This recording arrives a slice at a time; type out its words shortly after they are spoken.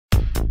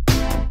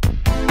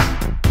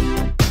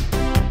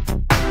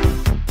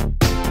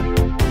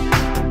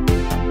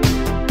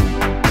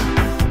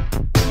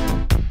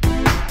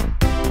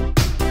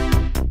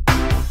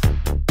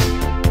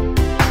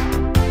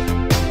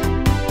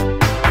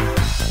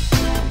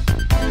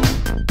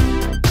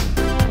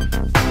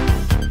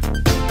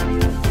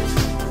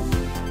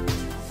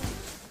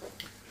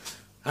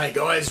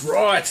guys,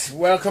 right,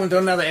 welcome to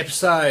another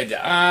episode.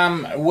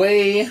 9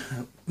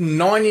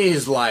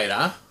 years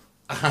later,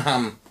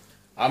 I'm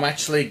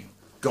actually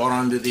got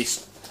onto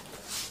this,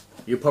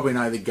 you probably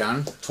know the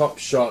gun, Top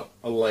Shot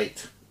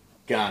Elite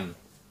gun.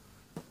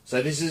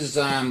 So this is,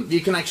 you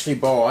can actually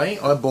buy,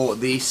 I bought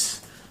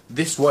this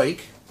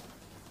week.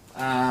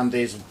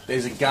 There's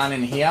a gun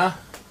in here.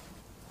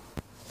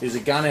 There's a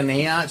gun in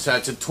here, so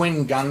it's a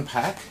twin gun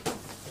pack.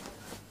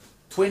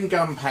 Twin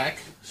gun pack,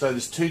 so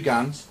there's two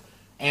guns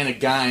and a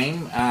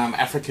game,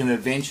 African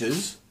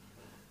Adventures,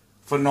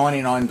 for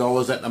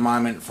 $99 at the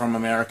moment from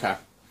America.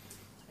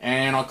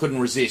 And I couldn't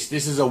resist.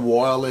 This is a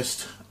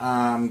wireless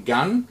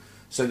gun,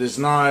 so it's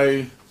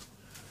nothing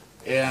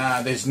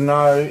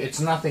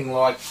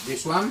like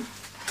this one.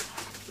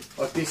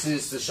 Like this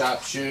is the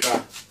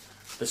sharpshooter,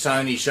 the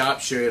Sony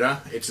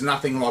sharpshooter. It's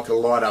nothing like a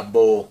light up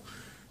ball.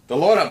 The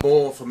light up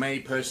ball for me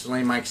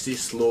personally makes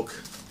this look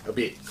a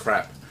bit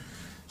crap.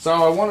 So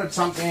I wanted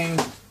something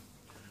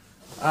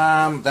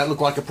that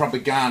looked like a proper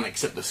gun,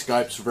 except the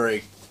scope's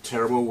very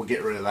terrible. We'll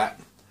get rid of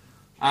that.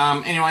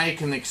 Anyway, you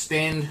can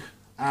extend.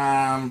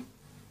 There's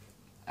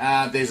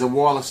a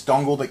wireless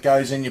dongle that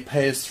goes in your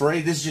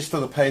PS3. This is just for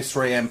the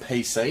PS3 and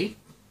PC.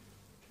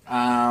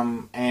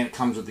 And it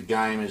comes with the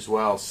game as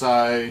well.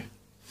 So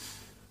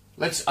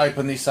let's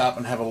open this up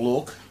and have a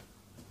look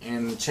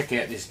and check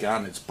out this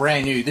gun. It's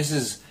brand new. This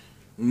is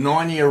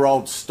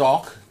 9-year-old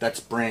stock. That's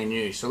brand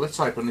new. So let's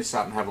open this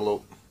up and have a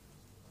look.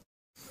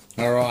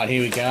 Alright,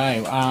 here we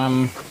go.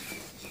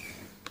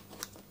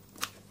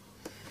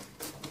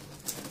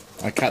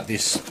 I cut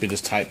this bit of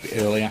tape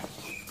earlier.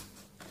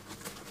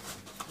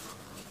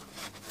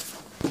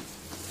 So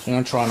I'm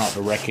going to try not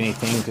to wreck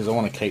anything because I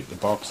want to keep the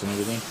box and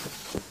everything.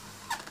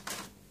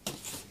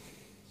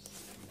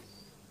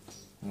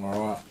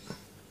 Alright.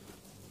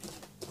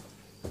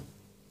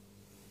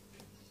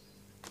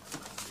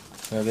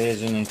 So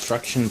there's an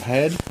instruction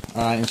pad,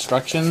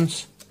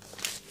 instructions.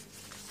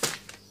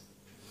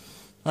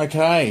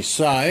 Okay,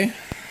 so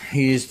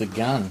here's the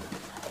gun.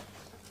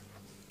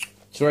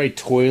 It's very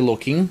toy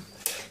looking.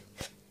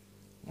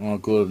 Oh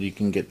good, you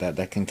can get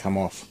that can come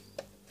off.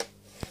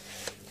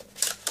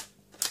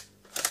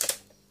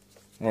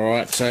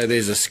 Alright, so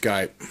there's a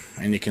scope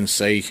and you can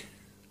see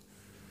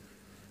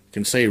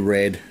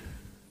red.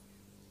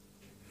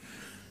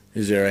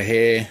 Is there a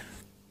hair?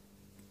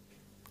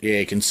 Yeah,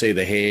 you can see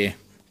the hair,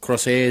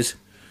 crosshairs.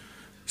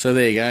 So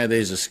there you go,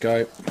 there's a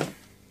scope.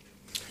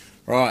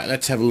 Right,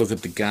 let's have a look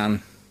at the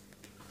gun.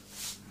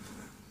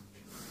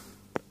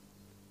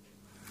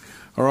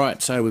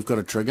 Alright, so we've got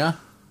a trigger.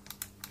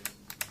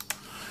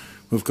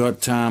 We've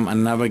got a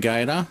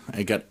navigator.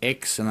 It got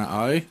X and an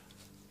O.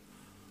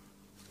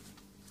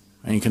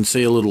 And you can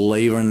see a little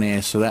lever in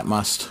there, so that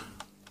must...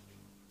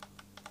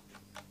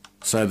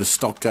 So the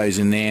stock goes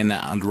in there and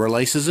that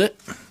releases it.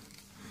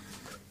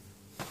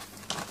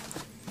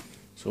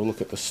 So we'll look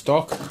at the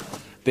stock.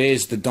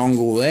 There's the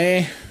dongle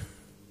there.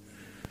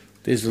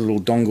 There's a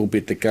little dongle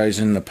bit that goes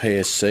in the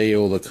PSC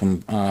or the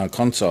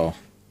console.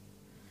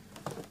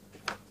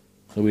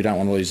 So we don't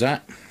want to lose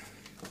that.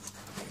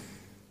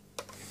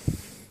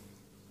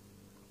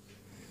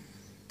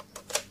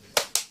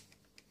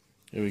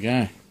 There we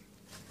go.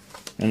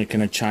 And you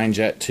can change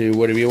that to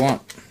whatever you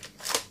want.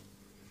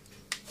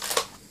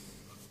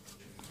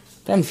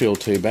 Doesn't feel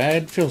too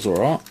bad, feels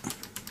alright.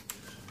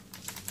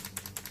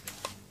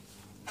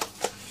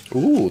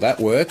 Ooh, that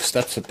works.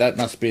 That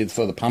must be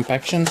for the pump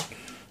action.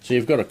 So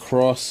you've got a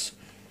cross,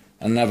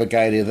 a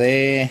navigator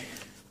there,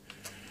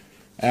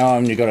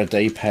 and you've got a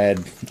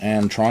D-pad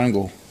and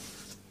triangle.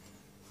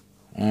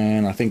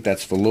 And I think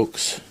that's for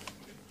looks.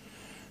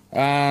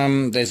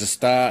 There's a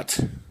start.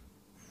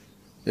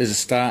 There's a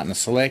start and a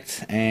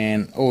select,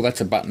 and oh,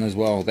 that's a button as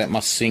well. That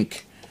must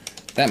sync.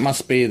 That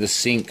must be the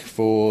sync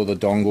for the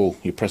dongle.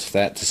 You press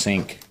that to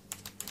sync.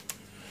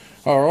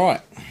 Alright.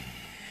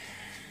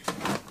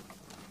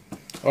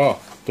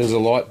 Oh, there's a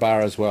light bar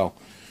as well.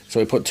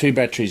 So we put two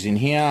batteries in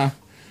here.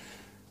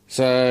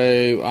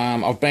 So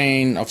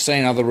I've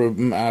seen other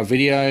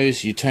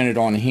videos. You turn it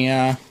on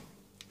here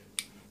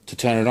to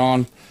turn it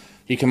on.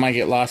 You can make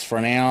it last for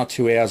an hour,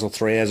 2 hours, or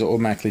 3 hours. It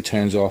automatically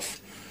turns off.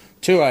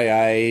 2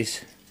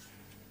 AAs,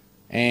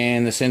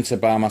 and the sensor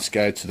bar must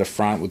go to the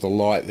front with the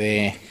light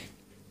there,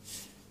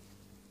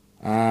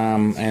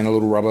 and a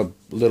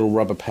little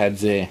rubber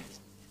pads there.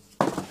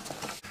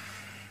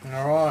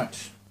 All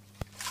right.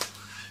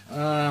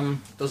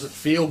 Does it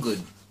feel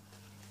good?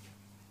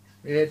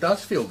 Yeah, it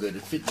does feel good.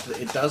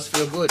 It does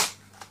feel good.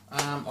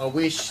 I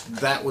wish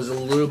that was a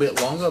little bit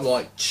longer,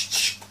 like,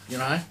 you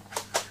know,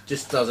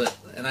 just does it,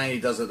 and only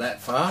does it that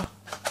far.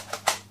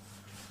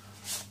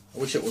 I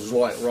wish it was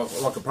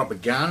like a proper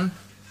gun.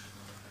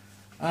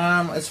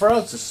 As far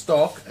as the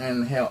stock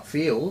and how it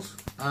feels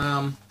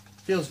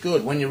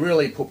good. When you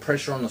really put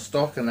pressure on the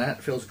stock and that,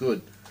 it feels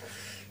good.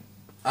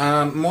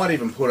 Might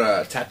even put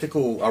a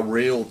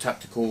real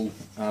tactical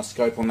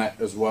scope on that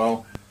as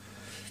well.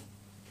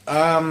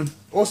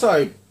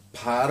 Also,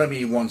 part of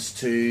me wants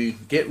to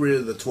get rid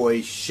of the toy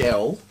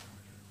shell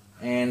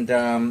and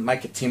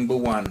make a timber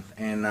one,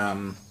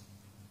 and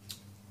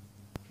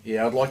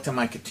Yeah, I'd like to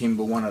make a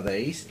timber one of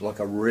these, like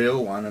a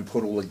real one, and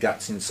put all the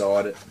guts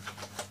inside it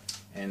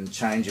and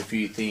change a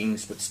few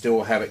things, but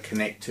still have it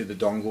connect to the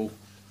dongle,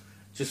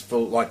 just for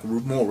like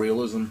more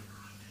realism,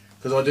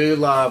 because I do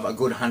love a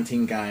good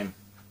hunting game.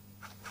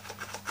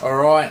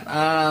 Alright,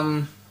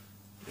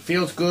 it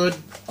feels good,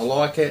 I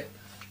like it,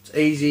 it's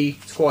easy,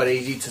 it's quite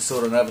easy to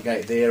sort of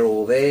navigate there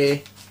or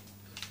there.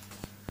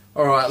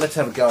 Alright, let's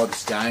have a go at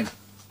this game.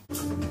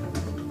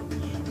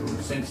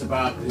 Sensor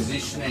bar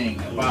positioning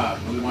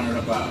above, we want it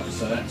above,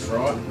 so that's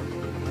right.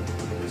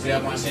 See how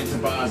my sensor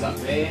bar's up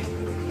there?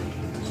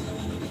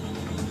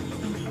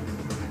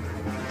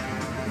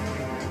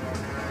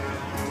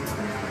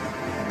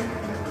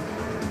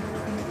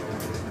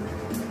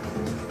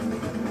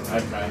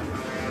 Okay.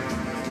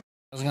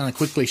 I was going to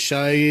quickly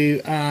show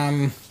you,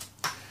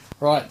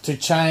 right, to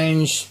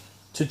change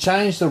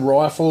the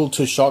rifle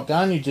to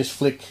shotgun, you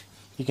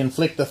can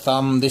flick the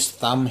thumb, this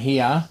thumb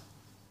here,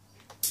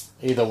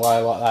 either way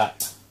like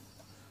that,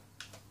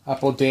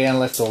 up or down,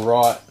 left or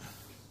right,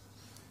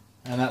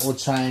 and that will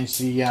change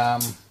the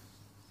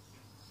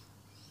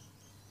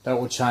that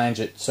will change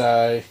it.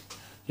 So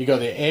you got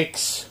the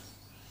X,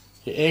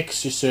 your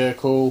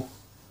circle,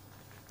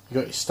 you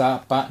got your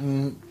start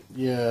button,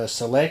 your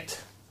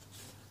select,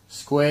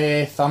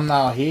 square,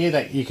 thumbnail here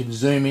that you can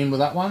zoom in with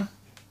that one,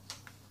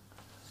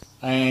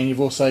 and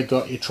you've also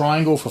got your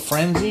triangle for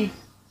frenzy.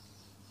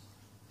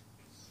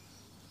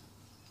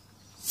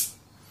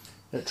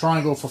 The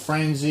triangle for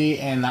frenzy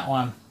and that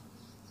one.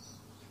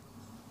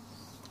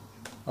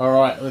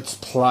 Alright, let's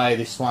play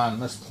this one.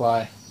 Let's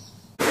play.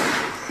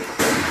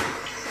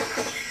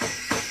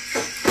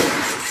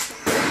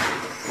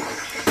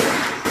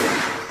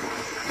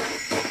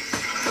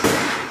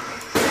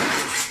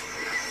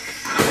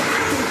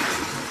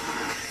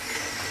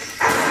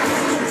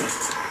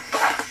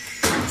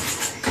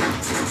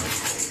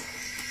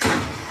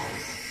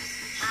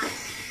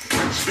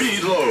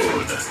 Speed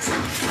load.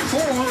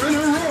 4 in a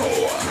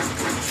row.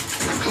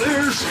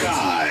 Clear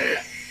sky.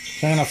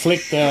 So I'm going to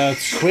flick the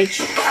switch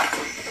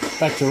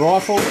back to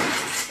rifle.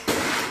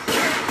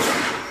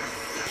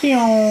 Pew!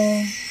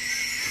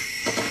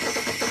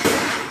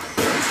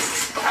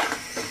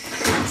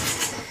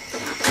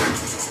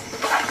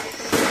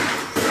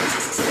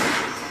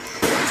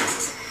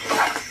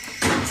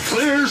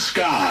 Clear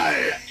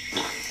sky.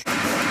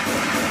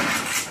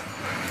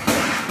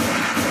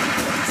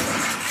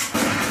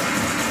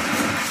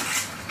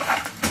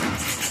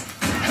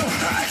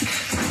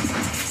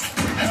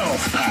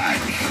 Health pack.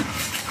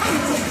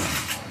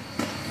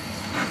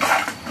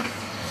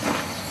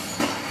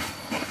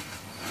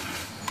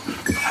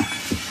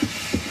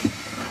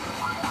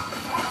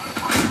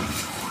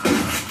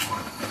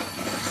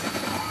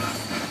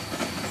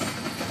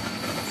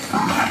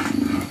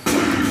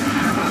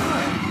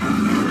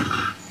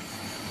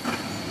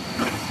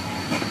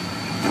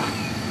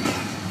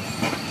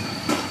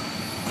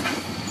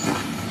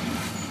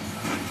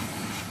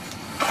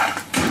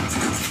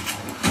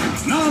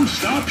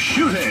 Non-stop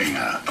shooting.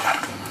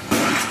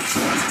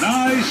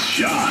 Nice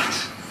shot.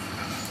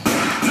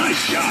 Nice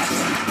shot.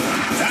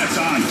 That's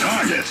on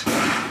target.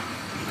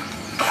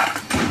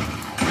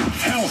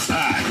 Health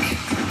pack.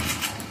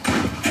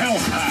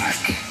 Health pack.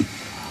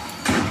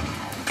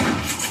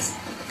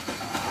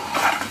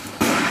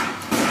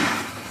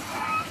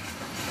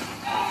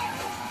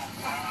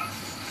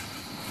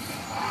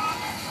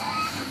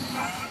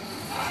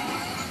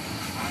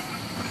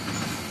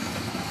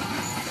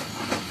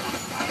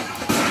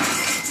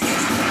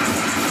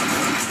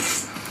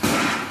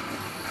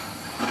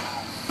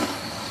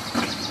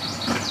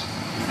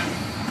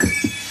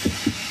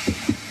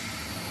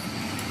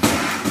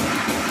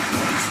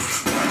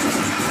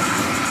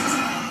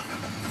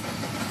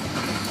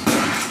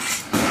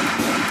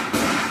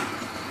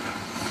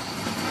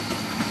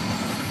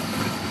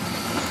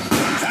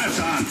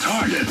 On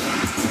target.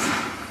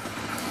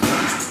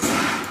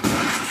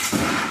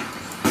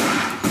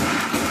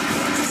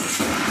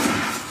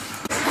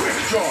 Quick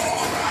draw.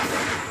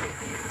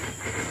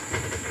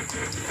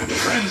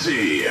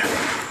 Frenzy.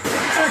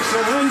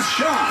 Excellent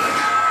shot.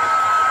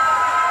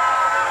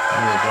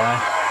 There you go.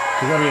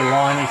 There's got to be a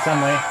line here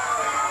somewhere.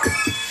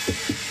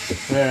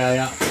 Where are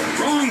you?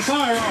 Wrong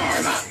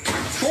firearm.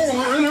 4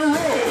 in a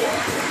row.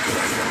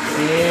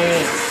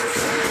 Yeah.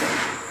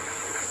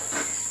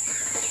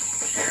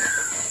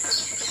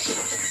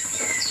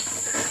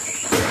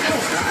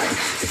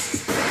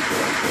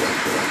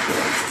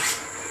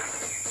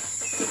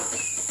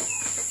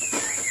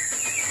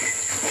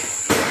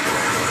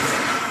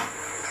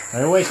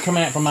 They always come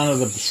out from under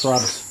the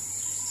shrubs.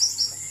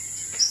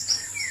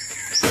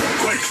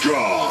 Quick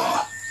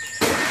draw.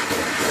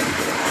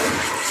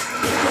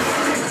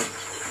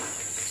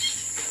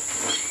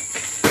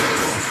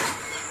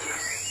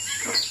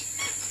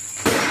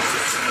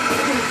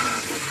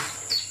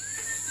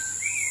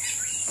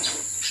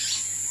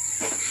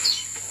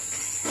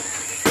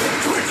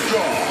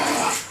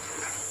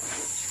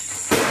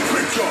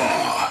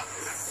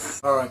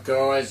 Alright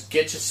guys,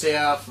 get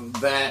yourself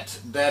that.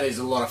 That is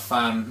a lot of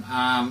fun.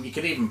 You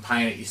could even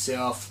paint it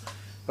yourself.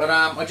 But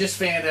I just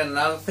found out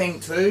another thing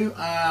too.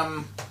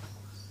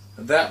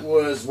 That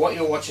was what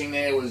you're watching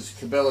there was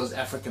Cabela's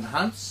African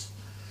Hunts,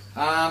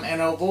 and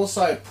I've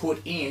also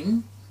put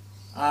in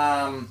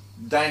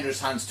Dangerous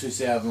Hunts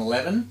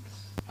 2011.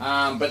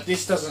 But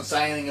this doesn't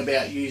say anything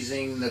about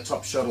using the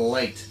Top Shot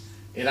Elite.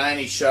 It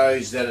only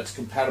shows that it's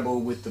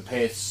compatible with the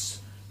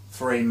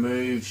PS3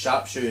 Move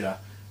Sharpshooter.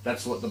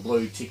 That's what the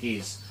blue tick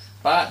is.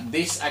 But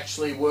this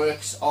actually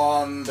works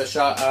on the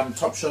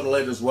Top Shot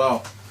Elite as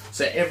well.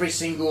 So every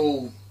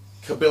single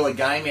Cabela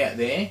game out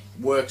there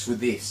works with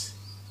this.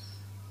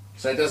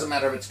 So it doesn't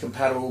matter if it's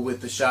compatible with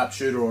the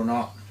Sharpshooter or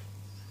not.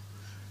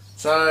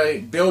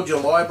 So build your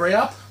library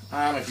up.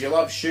 If you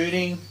love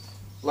shooting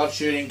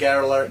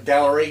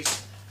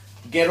galleries,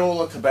 get all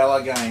the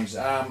Cabela games.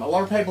 A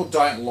lot of people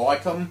don't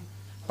like them,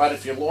 but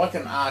if you like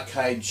an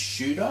arcade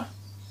shooter,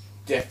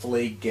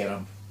 definitely get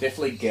them.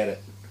 Definitely get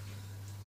it.